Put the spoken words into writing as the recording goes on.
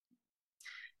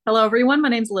Hello, everyone. My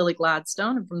name is Lily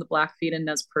Gladstone. I'm from the Blackfeet and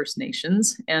Nez Perce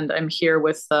Nations, and I'm here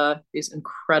with these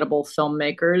incredible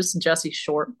filmmakers, Jesse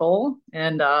Shortbull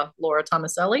and Laura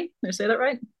Tomaselli. Did I say that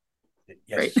right?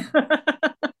 Great.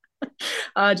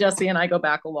 Yes. Jesse and I go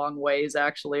back a long ways,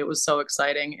 actually. It was so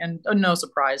exciting, and no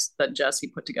surprise that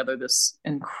Jesse put together this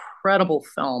incredible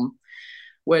film,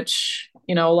 which,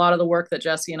 a lot of the work that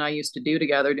Jesse and I used to do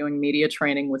together doing media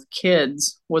training with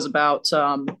kids was about,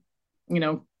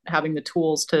 having the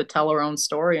tools to tell our own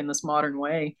story in this modern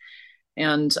way.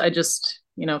 And I just,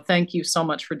 thank you so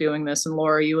much for doing this. And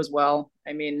Laura, you as well.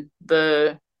 I mean,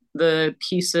 the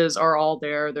pieces are all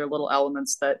there. They're little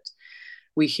elements that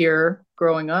we hear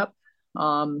growing up.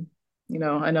 Um,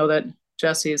 I know that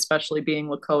Jesse, especially being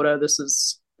Lakota, this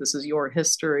is your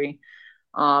history.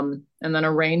 And then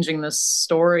arranging this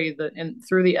story that and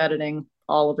through the editing,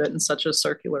 all of it in such a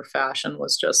circular fashion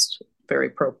was just very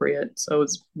appropriate. So it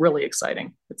was really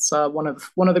exciting. It's one of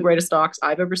the greatest docs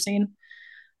I've ever seen.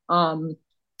 And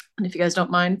if you guys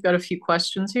don't mind, I've got a few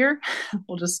questions here.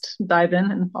 We'll just dive in,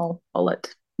 and I'll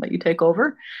let you take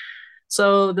over.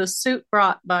 So the suit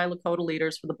brought by Lakota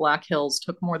leaders for the Black Hills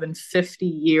took more than 50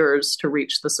 years to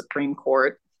reach the Supreme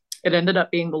Court. It ended up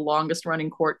being the longest running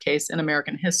court case in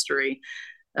American history.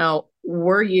 Now,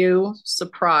 were you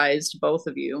surprised, both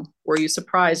of you, were you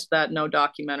surprised that no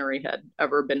documentary had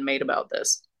ever been made about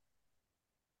this?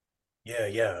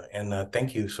 Yeah. And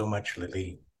thank you so much,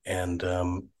 Lily. And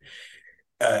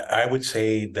I would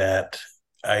say that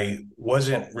I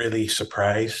wasn't really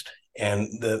surprised. And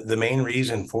the main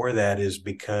reason for that is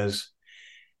because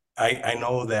I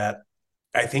know that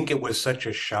I think it was such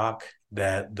a shock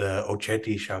that the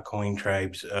Ocheti Shakoin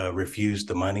tribes refused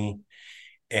the money.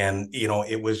 And,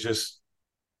 it was just,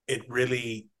 it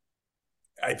really,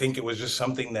 I think it was just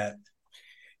something that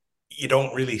you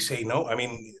don't really say no. I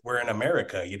mean, we're in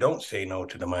America. You don't say no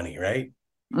to the money, right?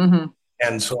 Mm-hmm.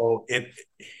 And so it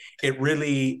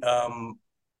really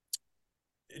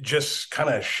just kind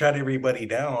of shut everybody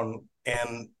down.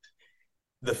 And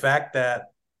the fact that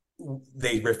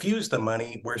they refused the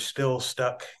money, we're still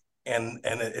stuck. And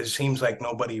it seems like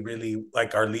nobody really,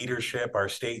 like our leadership, our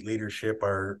state leadership,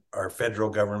 our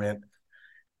federal government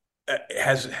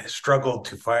has struggled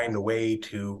to find a way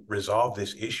to resolve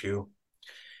this issue.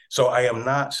 So I am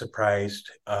not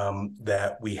surprised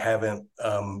that we haven't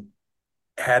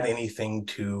had anything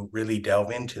to really delve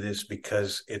into this,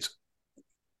 because it's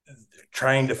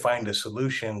trying to find a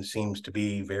solution seems to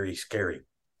be very scary.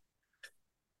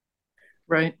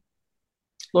 Right.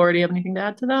 Laura, do you have anything to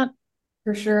add to that?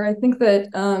 For sure. I think that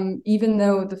even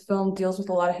though the film deals with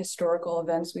a lot of historical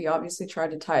events, we obviously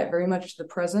tried to tie it very much to the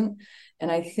present.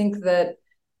 And I think that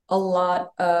a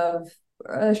lot of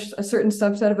a certain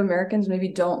subset of Americans maybe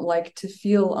don't like to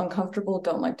feel uncomfortable,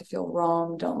 don't like to feel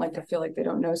wrong, don't like to feel like they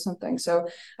don't know something. So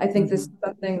I think this is Mm-hmm.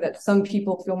 something that some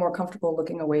people feel more comfortable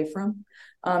looking away from.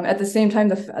 At the same time,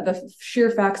 the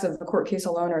sheer facts of the court case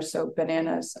alone are so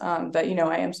bananas that,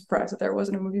 I am surprised that there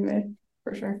wasn't a movie made,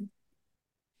 for sure.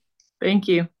 Thank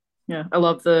you. Yeah, I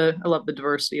love the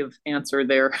diversity of answer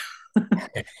there.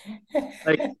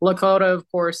 Like Lakota, of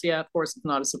course. Yeah, of course, it's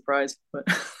not a surprise, but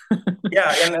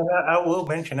Yeah, and I will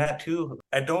mention that too.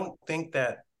 I don't think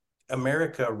that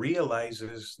America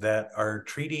realizes that our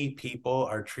treaty people,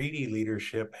 our treaty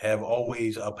leadership have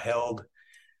always upheld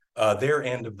their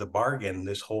end of the bargain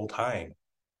this whole time.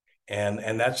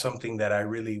 And that's something that I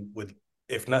really would,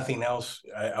 if nothing else,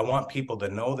 I want people to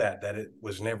know that it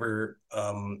was never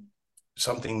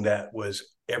something that was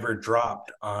ever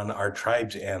dropped on our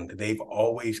tribe's end. They've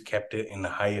always kept it in the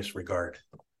highest regard.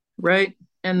 right.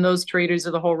 And those treaties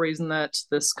are the whole reason that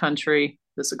this country,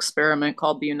 this experiment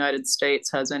called the United States,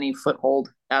 has any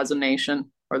foothold as a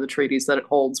nation, or the treaties that it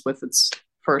holds with its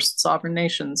first sovereign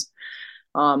nations.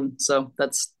 So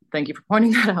that's thank you for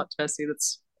pointing that out, Jesse.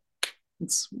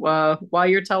 That's why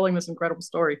you're telling this incredible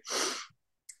story.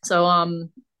 So,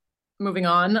 moving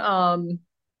on,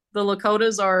 the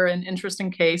Lakotas are an interesting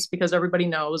case because everybody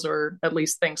knows, or at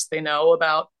least thinks they know,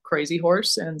 about Crazy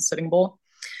Horse and Sitting Bull.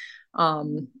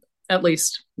 Um, at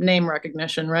least name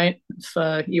recognition, right?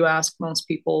 If you ask most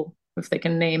people if they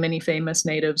can name any famous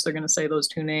natives, they're going to say those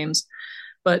two names.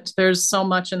 But there's so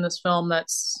much in this film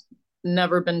that's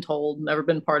never been told, never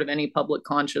been part of any public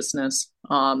consciousness.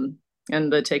 And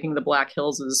the Taking the Black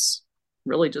Hills is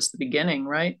really just the beginning,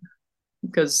 right?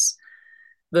 Because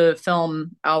the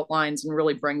film outlines and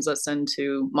really brings us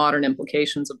into modern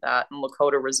implications of that and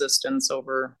Lakota resistance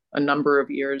over a number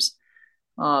of years.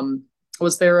 Um,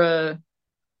 was there a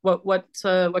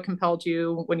what compelled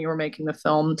you when you were making the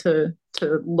film to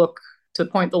look to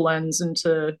point the lens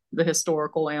into the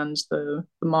historical and the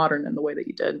modern in the way that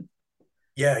you did?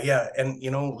 Yeah. And,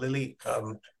 Lily,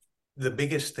 the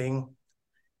biggest thing,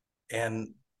 and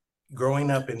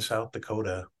growing up in South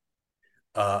Dakota,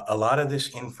 a lot of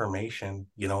this information,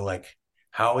 like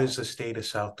how is the state of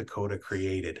South Dakota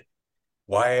created?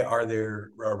 Why are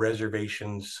there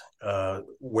reservations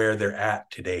where they're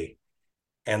at today?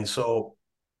 And so,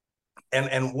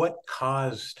 and what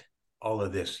caused all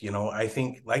of this? I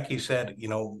think, like you said,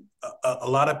 a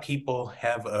lot of people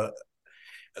have a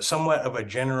somewhat of a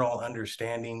general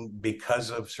understanding because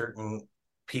of certain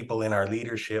people in our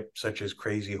leadership, such as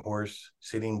Crazy Horse,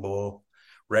 Sitting Bull,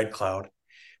 Red Cloud.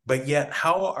 But yet,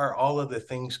 how are all of the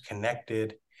things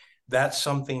connected? That's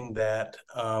something that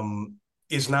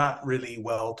is not really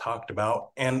well talked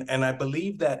about, and I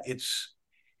believe that it's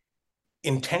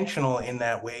intentional in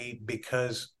that way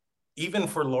because even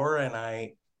for Laura and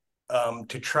I,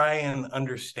 to try and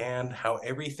understand how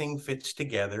everything fits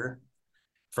together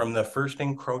from the first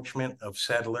encroachment of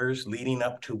settlers leading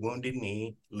up to Wounded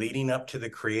Knee, leading up to the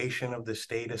creation of the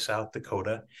state of South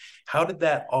Dakota. How did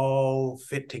that all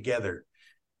fit together?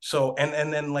 So,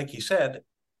 and then, like you said,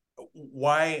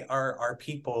 why are our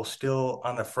people still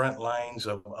on the front lines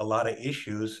of a lot of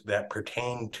issues that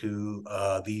pertain to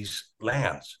these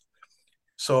lands?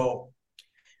 So,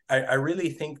 I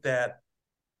really think that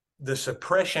the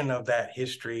suppression of that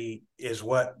history is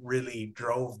what really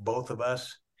drove both of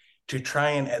us to try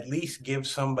and at least give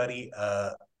somebody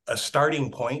a starting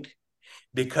point,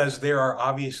 because there are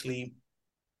obviously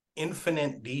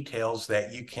infinite details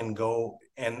that you can go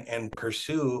and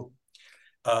pursue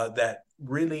that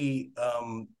really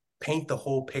paint the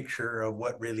whole picture of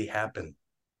what really happened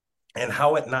and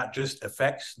how it not just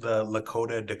affects the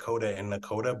Lakota, Dakota, and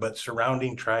Nakota, but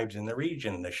surrounding tribes in the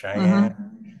region, the Cheyenne,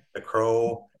 Mm-hmm. the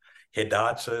Crow,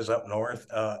 Hidatsas up north,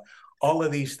 all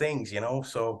of these things,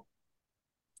 So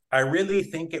I really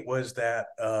think it was that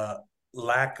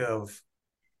lack of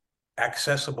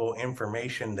accessible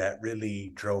information that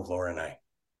really drove Laura and I.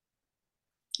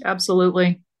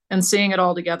 Absolutely. And seeing it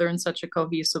all together in such a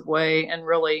cohesive way, and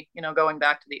really, going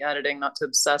back to the editing, not to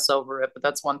obsess over it, but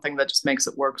that's one thing that just makes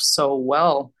it work so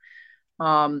well.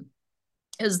 Um,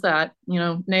 is that,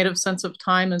 native sense of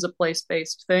time is a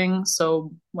place-based thing.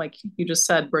 So like you just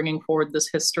said, bringing forward this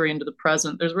history into the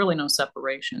present, there's really no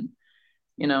separation.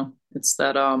 It's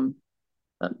that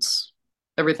that's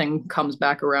everything comes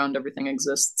back around, everything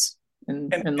exists in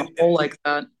the And whole like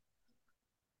that.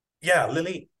 yeah,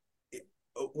 Lily,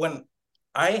 when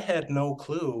I had no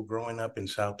clue growing up in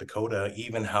South Dakota,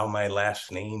 even how my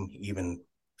last name even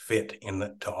fit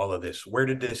into all of this. Where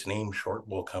did this name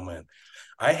Shortbull come in?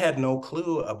 I had no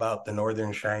clue about the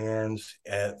Northern Cheyennes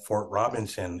at Fort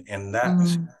Robinson and that Mm-hmm.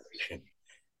 situation.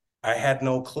 I had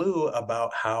no clue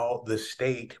about how the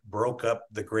state broke up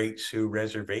the Great Sioux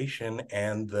Reservation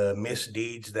and the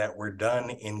misdeeds that were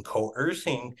done in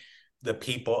coercing the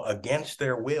people against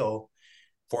their will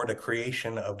for the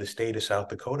creation of the state of South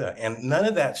Dakota. And none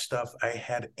of that stuff I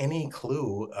had any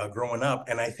clue growing up.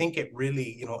 And I think it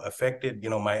really, affected,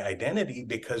 my identity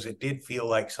because it did feel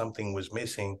like something was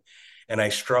missing. And I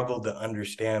struggled to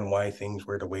understand why things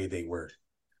were the way they were.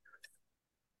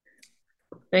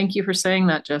 Thank you for saying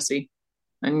that, Jesse.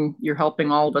 And you're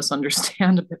helping all of us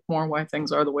understand a bit more why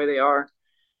things are the way they are.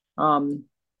 Um,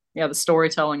 yeah, the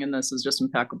storytelling in this is just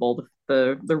impeccable.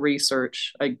 The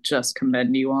research I just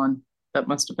commend you on. That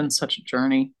must have been such a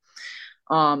journey.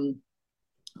 Um,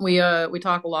 we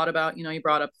talk a lot about, you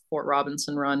brought up Fort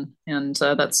Robinson run, and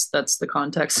that's the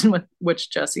context in which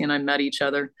Jesse and I met each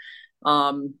other.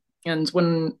 Um, and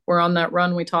when we're on that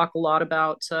run, we talk a lot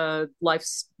about life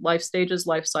stages,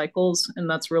 life cycles, and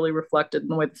that's really reflected in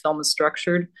the way the film is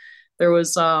structured. There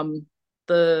was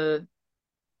the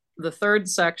the third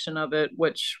section of it,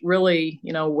 which really,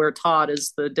 we're taught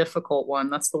is the difficult one.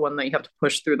 That's the one that you have to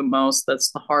push through the most.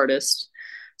 That's the hardest.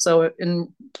 So,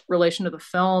 in relation to the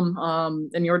film,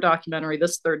 in your documentary,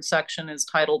 this third section is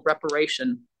titled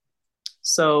Reparation.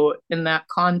 So, in that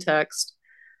context,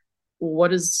 what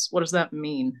does that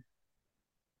mean?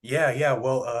 Yeah.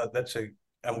 Well,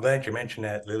 I'm glad you mentioned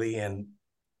that, Lily. And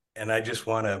I just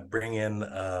want to bring in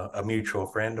a mutual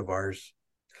friend of ours,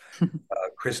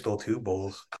 Crystal Two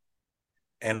Bowls.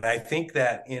 And I think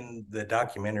that in the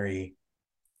documentary,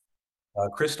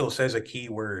 Crystal says a key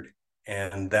word,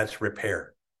 and that's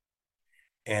repair.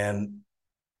 And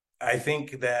I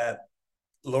think that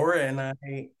Laura and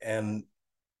I, and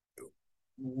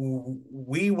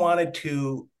we wanted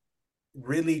to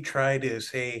really try to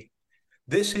say,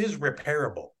 this is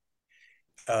repairable.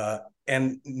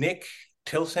 And Nick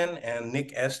Tilson and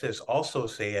Nick Estes also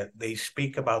say it. They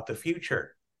speak about the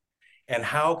future and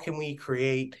how can we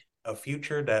create a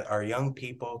future that our young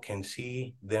people can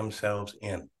see themselves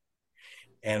in.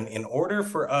 And in order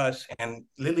for us, and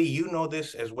Lily, you know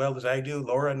this as well as I do,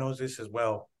 Laura knows this as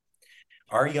well,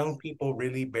 our young people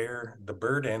really bear the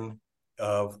burden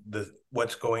of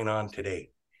what's going on today.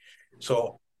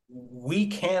 So we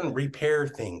can repair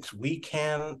things. We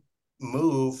can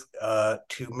move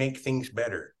to make things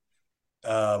better.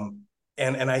 And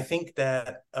I think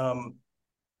that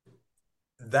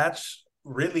that's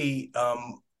really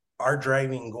our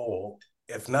driving goal.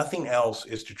 If nothing else,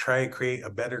 is to try to create a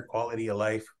better quality of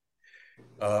life,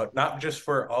 not just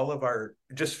for all of our,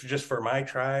 just for my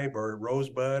tribe or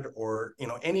Rosebud or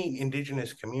any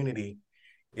indigenous community.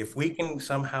 If we can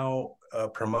somehow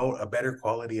promote a better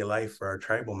quality of life for our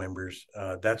tribal members,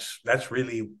 that's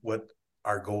really what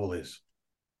our goal is.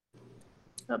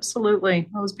 Absolutely.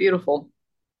 That was beautiful.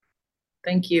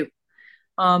 Thank you.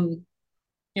 Um,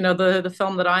 the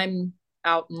film that I'm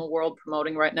out in the world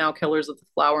promoting right now, Killers of the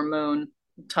Flower Moon,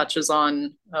 touches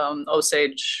on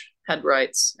Osage head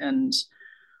rights and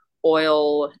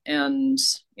oil, and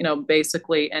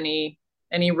basically any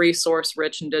resource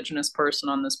rich indigenous person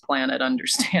on this planet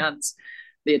understands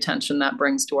the attention that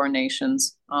brings to our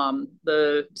nations.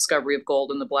 The discovery of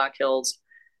gold in the Black Hills,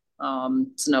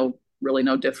 it's really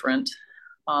no different.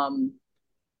 Um,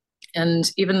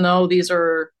 and even though these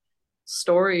are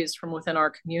stories from within our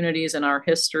communities and our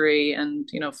history, and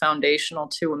foundational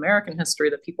to American history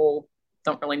that people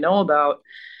don't really know about,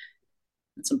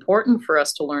 it's important for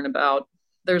us to learn about.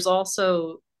 There's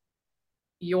also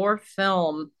your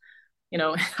film.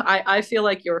 I feel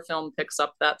like your film picks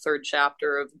up that third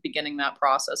chapter of beginning that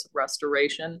process of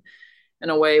restoration in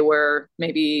a way where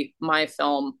maybe my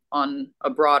film on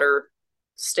a broader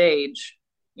stage,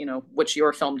 which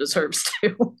your film deserves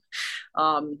to,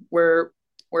 we're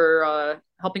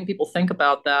helping people think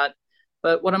about that.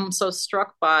 But what I'm so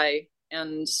struck by,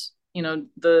 and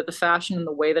the fashion and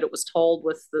the way that it was told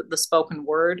with the spoken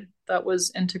word that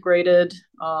was integrated.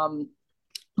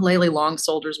 Layli Long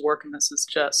Soldier's work in this is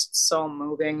just so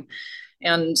moving,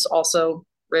 and also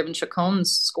Raven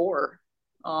Chacon's score.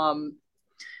 All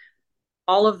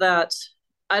of that,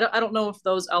 I don't know if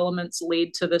those elements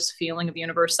lead to this feeling of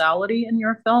universality in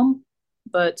your film,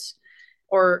 but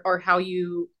or how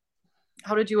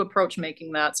did you approach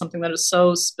making that something that is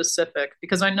so specific?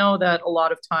 Because I know that a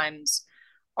lot of times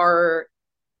our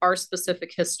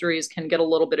specific histories can get a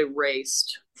little bit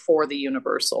erased for the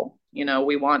universal.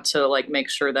 We want to make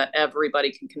sure that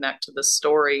everybody can connect to this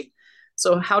story.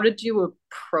 So how did you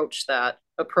approach that?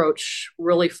 Approach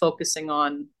really focusing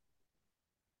on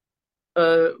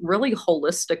a really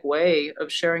holistic way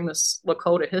of sharing this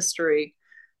Lakota history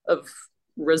of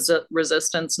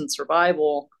resistance and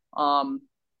survival.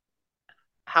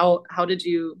 How did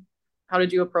you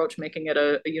approach making it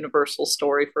a universal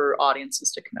story for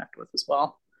audiences to connect with as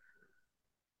well?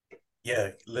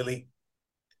 Yeah, Lily,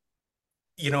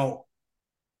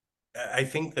 I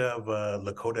think of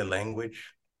Lakota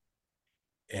language,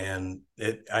 and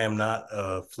I am not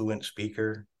a fluent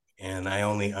speaker, and I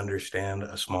only understand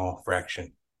a small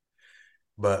fraction.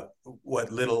 But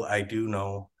what little I do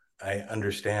know, I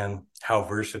understand how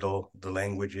versatile the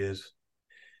language is,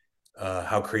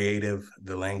 how creative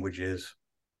the language is.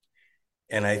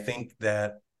 And I think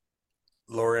that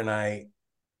Laura and I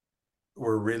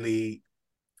were really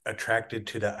attracted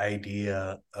to the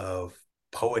idea of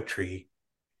poetry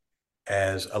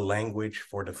as a language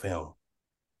for the film.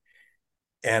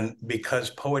 And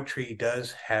because poetry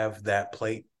does have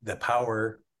the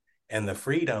power and the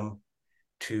freedom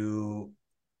to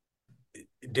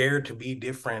dare to be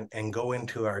different and go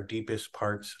into our deepest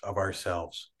parts of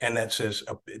ourselves. And that says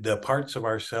the parts of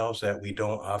ourselves that we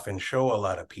don't often show a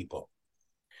lot of people.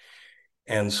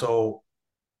 And so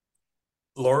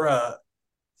Laura,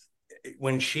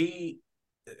 when she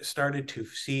started to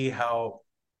see how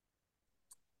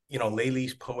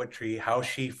Layli's poetry, how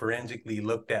she forensically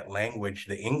looked at language,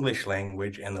 the English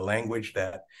language, and the language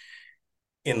that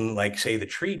in, say, the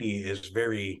treaty is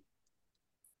very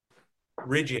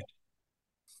rigid,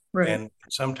 right, and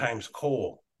sometimes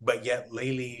cold, but yet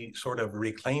Layli sort of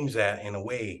reclaims that in a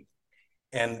way.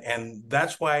 And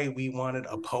that's why we wanted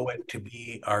a poet to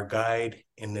be our guide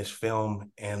in this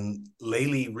film. And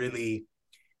Layli really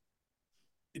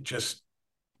just,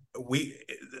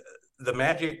 the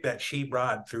magic that she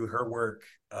brought through her work,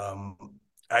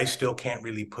 I still can't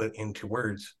really put into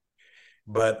words,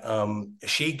 but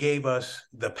she gave us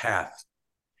the path.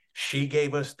 She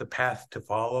gave us the path to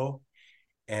follow.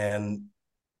 And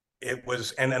it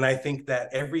was, and I think that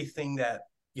everything that,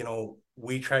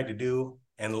 we tried to do,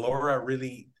 and Laura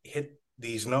really hit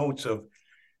these notes of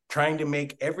trying to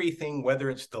make everything, whether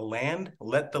it's the land,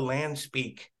 let the land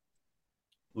speak.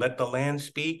 Let the land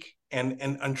speak,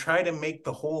 and try to make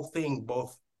the whole thing,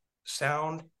 both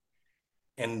sound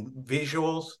and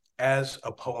visuals, as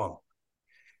a poem.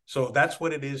 So that's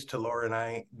what it is to Laura and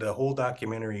I. The whole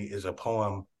documentary is a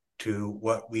poem to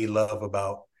what we love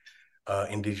about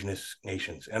Indigenous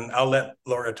nations. And I'll let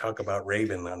Laura talk about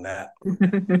Raven on that.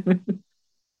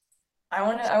 I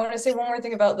want to say one more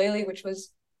thing about Lily, which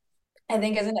was, I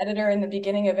think as an editor in the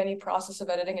beginning of any process of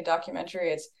editing a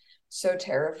documentary, it's so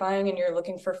terrifying and you're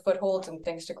looking for footholds and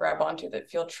things to grab onto that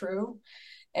feel true.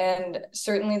 And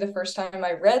certainly the first time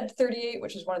I read 38,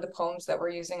 which is one of the poems that we're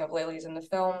using of Lily's in the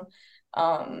film,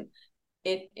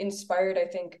 it inspired, I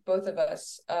think, both of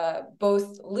us,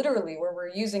 both literally where we're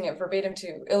using it verbatim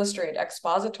to illustrate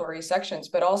expository sections,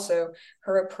 but also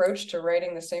her approach to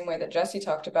writing the same way that Jessie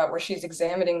talked about, where she's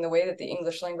examining the way that the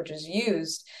English language is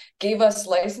used, gave us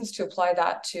license to apply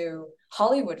that to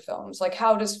Hollywood films. Like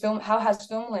how has film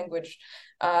language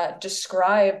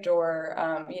described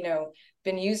or,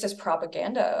 been used as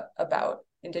propaganda about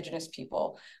Indigenous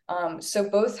people. So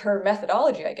both her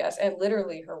methodology, I guess, and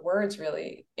literally her words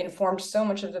really informed so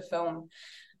much of the film.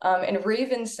 And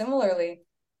Raven, similarly,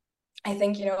 I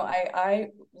think, I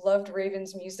loved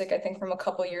Raven's music, I think from a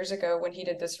couple years ago when he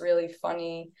did this really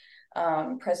funny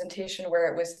presentation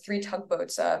where it was three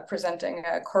tugboats presenting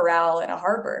a corral in a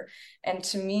harbor. And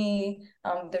to me,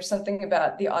 there's something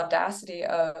about the audacity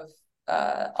of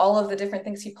all of the different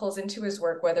things he pulls into his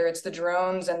work, whether it's the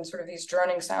drones and sort of these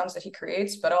droning sounds that he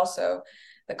creates, but also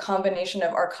the combination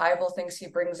of archival things he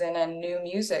brings in and new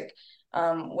music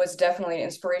was definitely an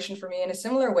inspiration for me in a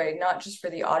similar way, not just for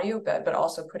the audio bit, but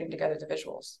also putting together the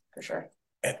visuals, for sure.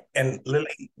 And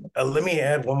Lily, let me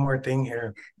add one more thing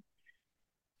here.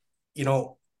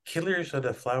 Killers of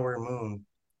the Flower Moon,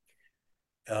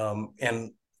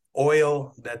 and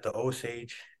oil that the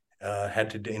Osage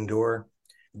had to endure,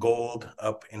 gold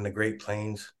up in the Great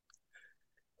Plains.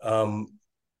 One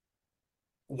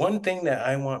thing that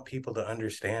I want people to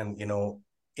understand,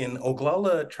 in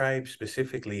Oglala tribe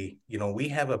specifically, we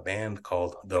have a band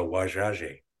called the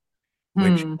Wajaje,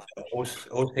 which is the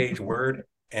Osage word,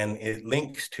 and it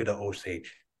links to the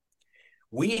Osage.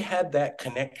 We had that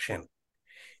connection.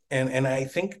 And I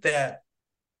think that,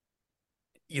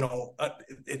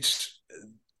 it's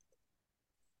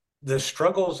the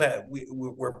struggles that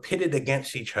we're pitted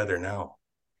against each other now.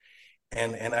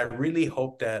 And I really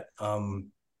hope that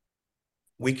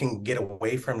we can get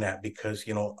away from that, because,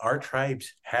 our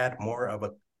tribes had more of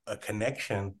a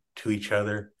connection to each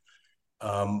other,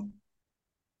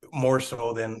 more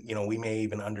so than, we may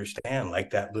even understand,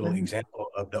 like that little example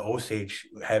of the Osage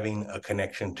having a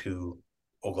connection to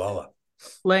Oglala.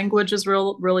 Language is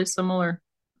really similar.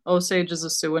 Osage is a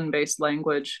Siouan-based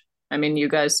language. I mean, you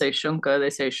guys say shunka, they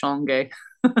say shonge.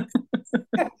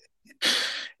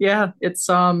 Yeah, it's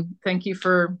thank you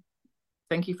for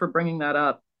bringing that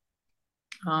up.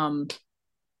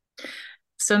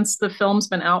 Since the film's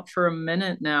been out for a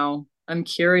minute now, I'm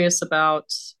curious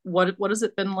about what has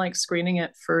it been like screening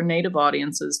it for Native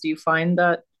audiences? Do you find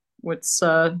that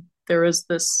there is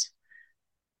this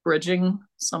bridging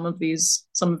some of these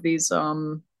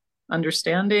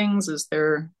understandings? Is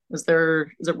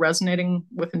it resonating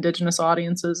with Indigenous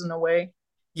audiences in a way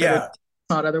that it's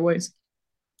not other ways?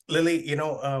 Lily,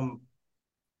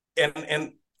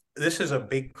 and this is a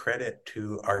big credit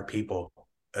to our people,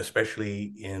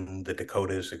 especially in the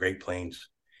Dakotas, the Great Plains.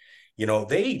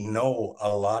 They know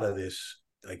a lot of this,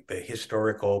 like the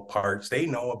historical parts. They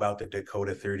know about the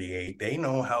Dakota 38. They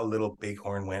know how Little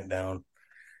Bighorn went down.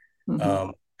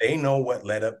 They know what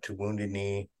led up to Wounded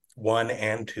Knee 1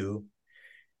 and 2.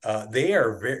 They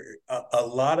are a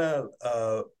lot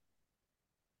of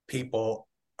people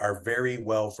are very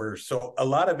well versed. So a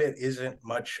lot of it isn't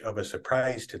much of a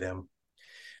surprise to them.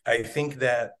 I think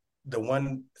that the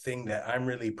one thing that I'm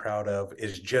really proud of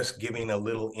is just giving a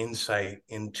little insight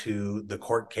into the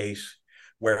court case,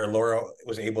 where Laura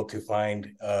was able to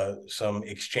find some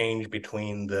exchange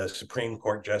between the Supreme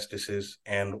Court justices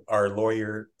and our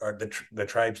lawyer, or the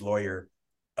tribe's lawyer,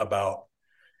 about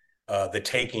the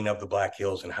taking of the Black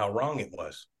Hills and how wrong it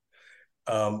was.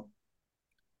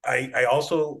 I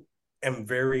also am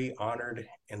very honored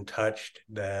and touched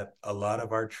that a lot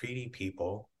of our treaty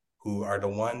people, who are the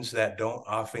ones that don't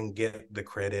often get the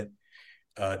credit,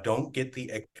 don't get the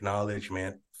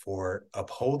acknowledgement for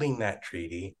upholding that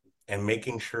treaty and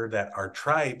making sure that our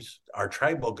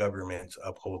tribal governments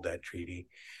uphold that treaty,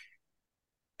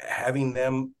 having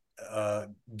them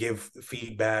give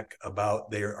feedback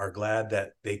about they are glad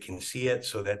that they can see it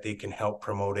so that they can help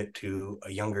promote it to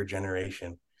a younger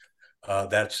generation.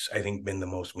 That's, I think, been the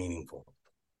most meaningful.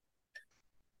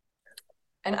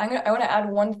 And I want to add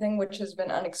one thing which has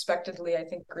been unexpectedly, I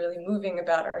think, really moving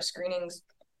about our screenings,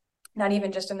 not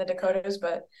even just in the Dakotas,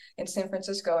 but in San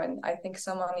Francisco, and I think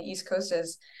some on the East Coast,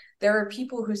 is there are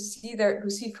people who see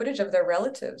footage of their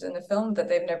relatives in the film that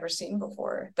they've never seen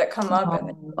before, that come up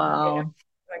and Oh, wow. my Wow.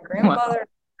 grandfather,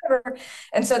 whatever.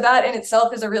 And so that in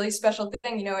itself is a really special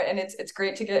thing, and it's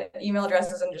great to get email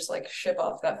addresses and just like ship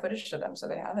off that footage to them so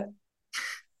they have it.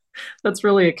 That's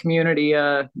really a community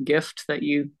gift that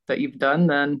you've done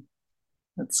then.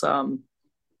 It's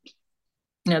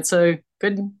yeah, it's a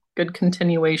good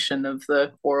continuation of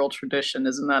the oral tradition.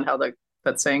 Isn't that how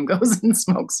that saying goes in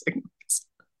smoke signals?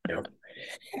 Yep.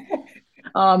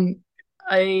 Um,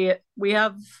 we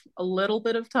have a little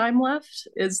bit of time left.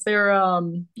 Is there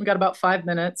we got about 5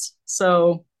 minutes.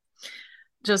 So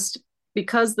just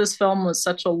because this film was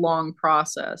such a long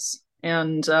process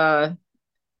and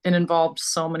it involved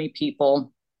so many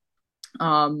people,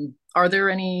 are there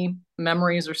any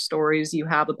memories or stories you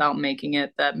have about making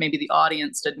it that maybe the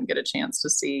audience didn't get a chance to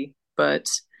see, but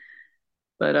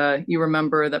you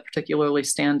remember that particularly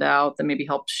stand out that maybe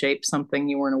helped shape something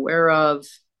you weren't aware of?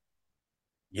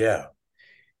 Yeah.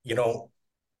 You know,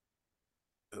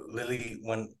 Lily,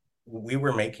 when we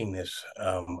were making this,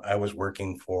 I was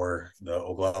working for the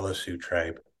Oglala Sioux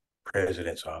tribe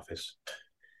president's office.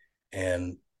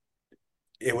 And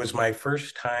it was my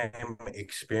first time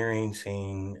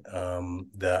experiencing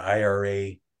the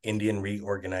IRA, Indian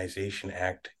Reorganization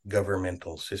Act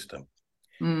governmental system.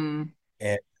 Mm.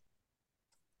 And,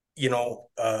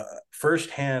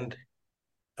 firsthand,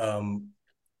 um,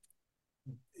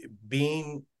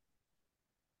 being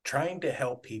trying to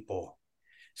help people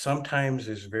sometimes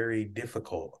is very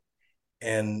difficult.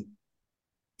 And,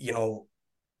 you know,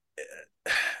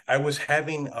 I was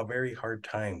having a very hard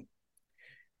time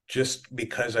just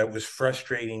because I was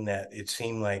frustrating that it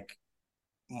seemed like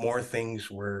more things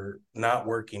were not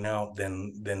working out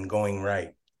than going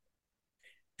right.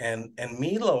 And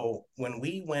Milo, when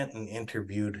we went and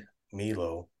interviewed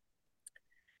Milo,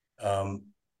 um,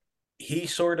 he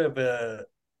sort of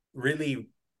really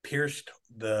pierced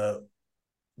the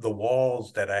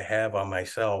walls that I have on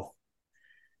myself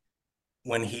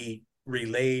when he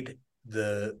relayed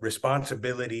the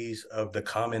responsibilities of the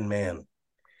common man.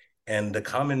 And the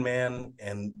common man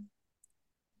and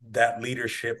that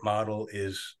leadership model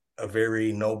is a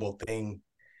very noble thing,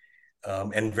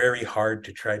 and very hard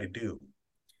to try to do.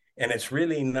 And it's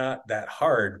really not that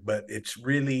hard, but it's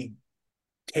really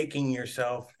taking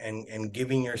yourself and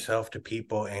giving yourself to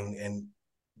people and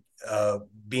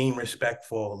being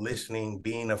respectful, listening,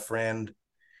 being a friend,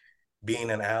 being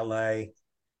an ally,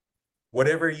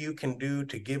 whatever you can do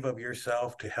to give of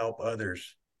yourself to help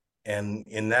others. And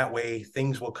in that way,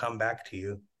 things will come back to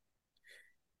you.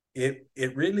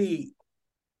 It really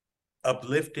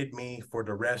uplifted me for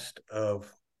the rest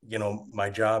of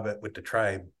my job with the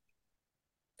tribe,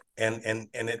 and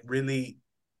it really,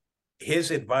 his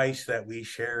advice that we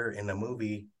share in the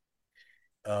movie,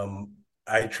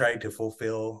 I tried to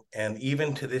fulfill. And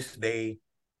even to this day,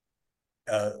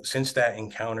 since that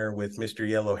encounter with Mr.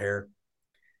 Yellowhair,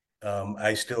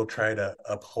 I still try to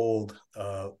uphold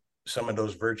some of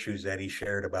those virtues that he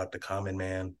shared about the common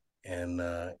man and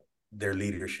their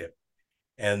leadership.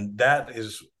 And that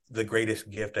is the greatest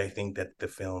gift I think that the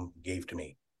film gave to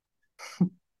me.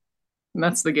 And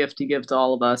that's the gift you give to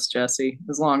all of us, Jesse.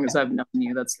 As long as I've known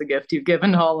you, that's the gift you've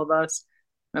given to all of us.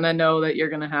 And I know that you're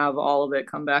going to have all of it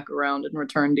come back around and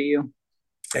return to you.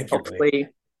 Thank you, Blake. Hopefully,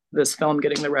 this film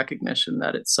getting the recognition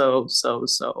that it so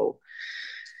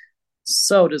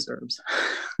deserves.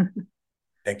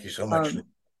 Thank you so much.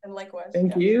 And likewise.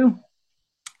 Thank you.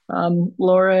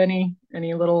 Laura, any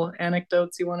little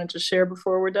anecdotes you wanted to share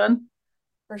before we're done?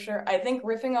 For sure. I think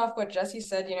riffing off what Jesse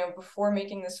said, before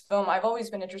making this film, I've always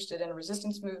been interested in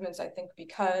resistance movements. I think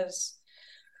because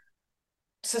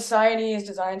society is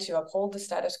designed to uphold the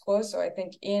status quo. So I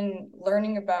think in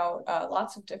learning about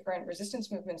lots of different resistance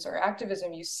movements or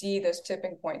activism, you see those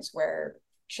tipping points where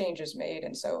change is made.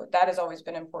 And so that has always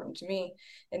been important to me.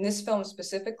 In this film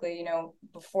specifically,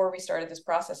 before we started this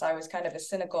process, I was kind of a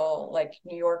cynical, like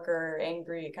New Yorker,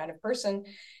 angry kind of person.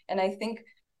 And I think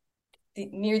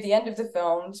near the end of the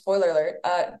film, spoiler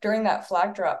alert, during that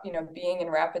flag drop, being in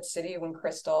Rapid City when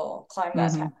Crystal climbed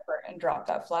that tower and dropped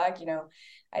that flag,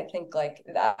 I think like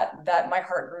that my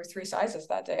heart grew 3 sizes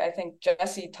that day. I think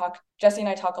Jesse and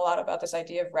I talk a lot about this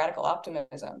idea of radical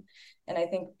optimism. And I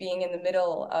think being in the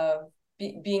middle of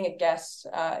being a guest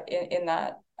in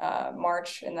that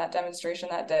march, in that demonstration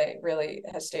that day, really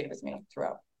has stayed with me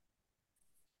throughout.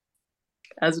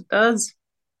 As it does.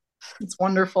 It's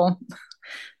wonderful.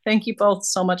 Thank you both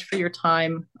so much for your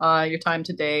time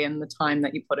today and the time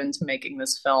that you put into making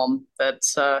this film.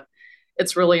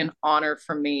 It's really an honor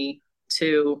for me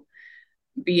to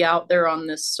be out there on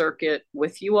this circuit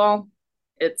with you all.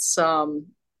 It's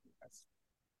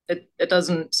it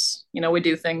doesn't, we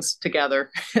do things together.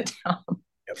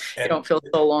 Yep. You don't feel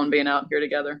so alone being out here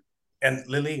together. And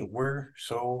Lily, we're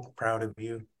so proud of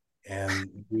you. And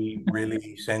we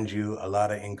really send you a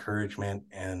lot of encouragement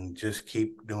and just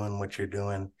keep doing what you're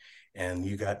doing. And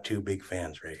you got two big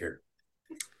fans right here.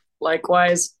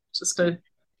 Likewise, just a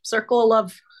circle of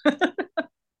love.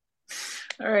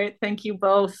 All right. Thank you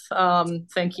both.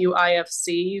 Thank you,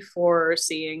 IFC, for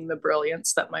seeing the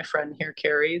brilliance that my friend here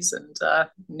carries, and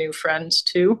new friend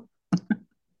too.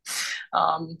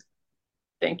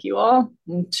 Thank you all.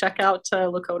 And check out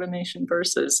Lakota Nation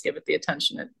Versus. Give it the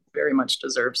attention it very much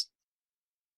deserves.